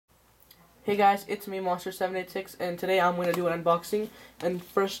Hey guys, it's me Monster786 and today I'm going to do an unboxing and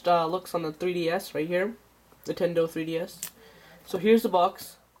first looks on the 3DS right here, Nintendo 3DS. So here's the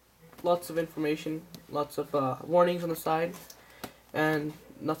box, lots of information, lots of warnings on the side and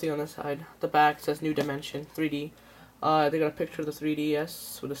nothing on the side. The back says New Dimension 3D. They got a picture of the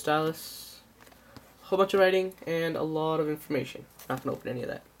 3DS with a stylus, a whole bunch of writing and a lot of information. I'm not going to open any of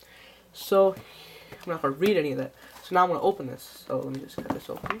that. So I'm not going to read any of that. So now I'm going to open this. So let me just cut this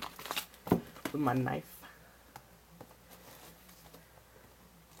open with my knife.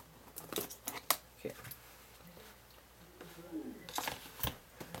 Okay.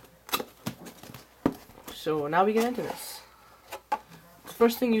 So now we get into this. The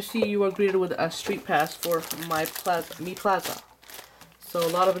first thing you see, you are greeted with a street pass for Mi Plaza. So a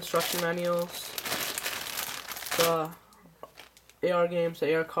lot of instruction manuals, the AR games,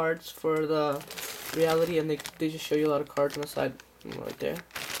 the AR cards for the reality, and they just show you a lot of cards on the side right there.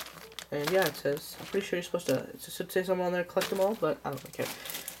 And yeah, it says, I'm pretty sure you're supposed to, it should say something on there, collect them all, but I don't really care.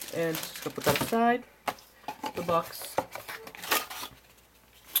 And just gonna put that aside, the box.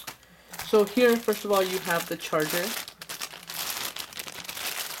 So here, first of all, you have the charger,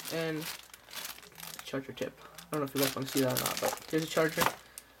 and the charger tip. I don't know if you guys want to see that or not, but here's a charger.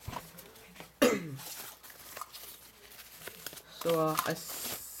 So I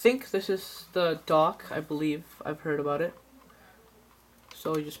think this is the dock, I believe, I've heard about it.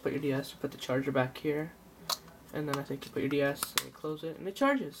 So you just put your DS, put the charger back here, and then I think you put your DS and you close it, and it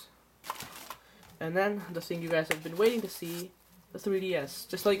charges. And then the thing you guys have been waiting to see, the 3DS.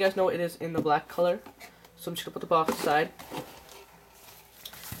 Just to let you guys know, it is in the black color. So I'm just gonna put the box aside.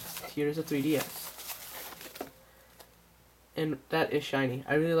 Here's a 3DS, and that is shiny.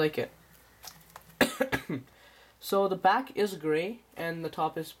 I really like it. So the back is gray and the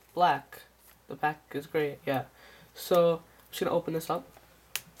top is black. The back is gray, yeah. So I'm just gonna open this up.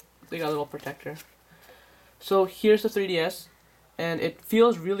 They got a little protector. So here's the 3DS, and it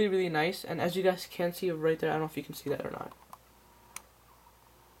feels really, really nice. And as you guys can see right there, I don't know if you can see that or not,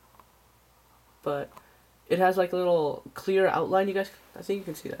 but it has like a little clear outline. You guys, I think you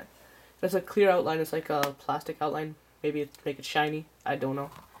can see that. It's a clear outline. It's like a plastic outline. Maybe it's make it shiny. I don't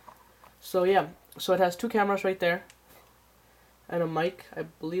know. So yeah, so it has two cameras right there, and a mic. I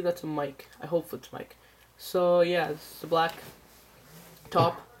believe that's a mic. I hope it's a mic. So yeah, it's the black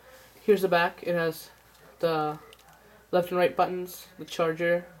top. Here's the back. It has the left and right buttons, the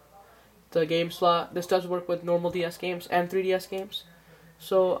charger, the game slot. This does work with normal DS games and 3DS games.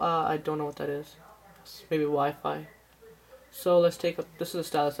 So I don't know what that is. It's maybe Wi-Fi. So let's take up. This is a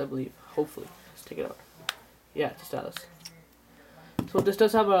stylus, I believe. Hopefully, let's take it out. Yeah, it's a stylus. So this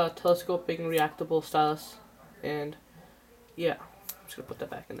does have a telescoping reactable stylus, and yeah, I'm just gonna put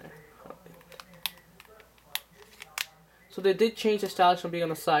that back in there. So they did change the stylus from being on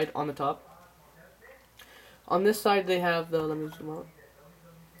the side on the top. On this side they have the, let me zoom out.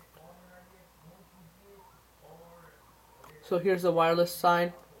 So here's the wireless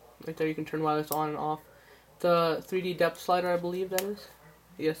sign. Right there you can turn wireless on and off. The 3D depth slider, I believe that is.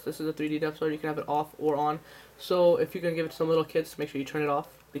 Yes, this is a 3D depth slider. You can have it off or on. So if you're going to give it to some little kids, make sure you turn it off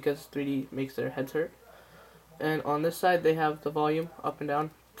because 3D makes their heads hurt. And on this side they have the volume up and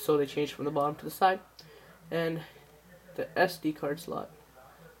down. So they changed from the bottom to the side. And the SD card slot,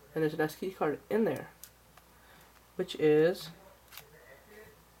 and there's an SD card in there, which is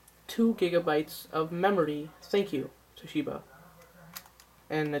 2 GB of memory. Thank you, Toshiba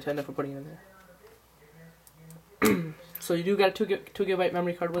and Nintendo, for putting it in there. So you do get a 2 GB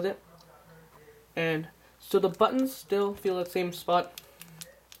memory card with it, and so the buttons still feel the same spot,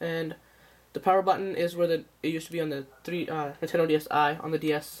 and the power button is where it used to be on the Nintendo DSi. On the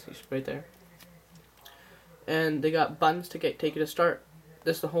DS, it's right there. And they got buttons to take you to start.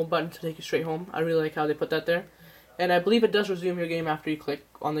 This is the home button to take you straight home. I really like how they put that there. And I believe it does resume your game after you click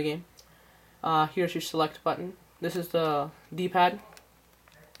on the game. Here's your select button. This is the D-pad.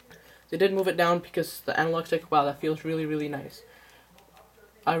 They did move it down because the analog stick, wow, that feels really, really nice.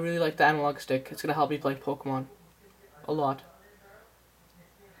 I really like the analog stick. It's going to help me play Pokemon a lot.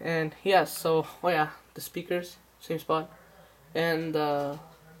 And yes, so, oh yeah, the speakers, same spot. And the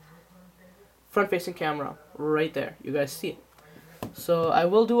front-facing camera right there. You guys see it. So I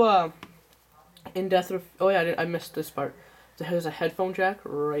will do a in-depth. Oh yeah, I missed this part. There's a headphone jack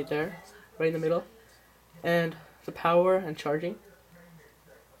right there, right in the middle, and the power and charging.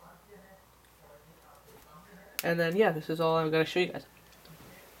 And then yeah, this is all I'm gonna show you guys.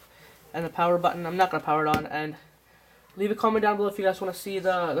 And the power button, I'm not gonna power it on. And leave a comment down below if you guys want to see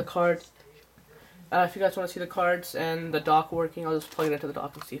the card. If you guys want to see the cards and the dock working, I'll just plug it into the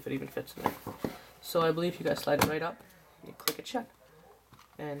dock and see if it even fits in there. So I believe you guys slide it right up, and you click it shut.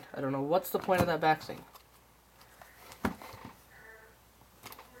 And I don't know what's the point of that back thing.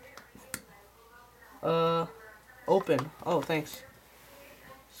 Open. Oh, thanks.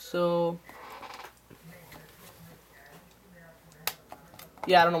 So,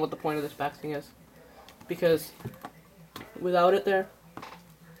 yeah, I don't know what the point of this back thing is, because without it there,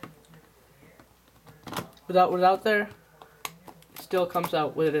 without there, it still comes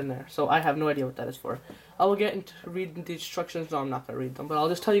out with it in there. So I have no idea what that is for. I will get into reading the instructions. No, I'm not gonna read them, but I'll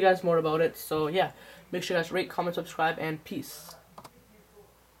just tell you guys more about it. So yeah, make sure you guys rate, comment, subscribe, and peace.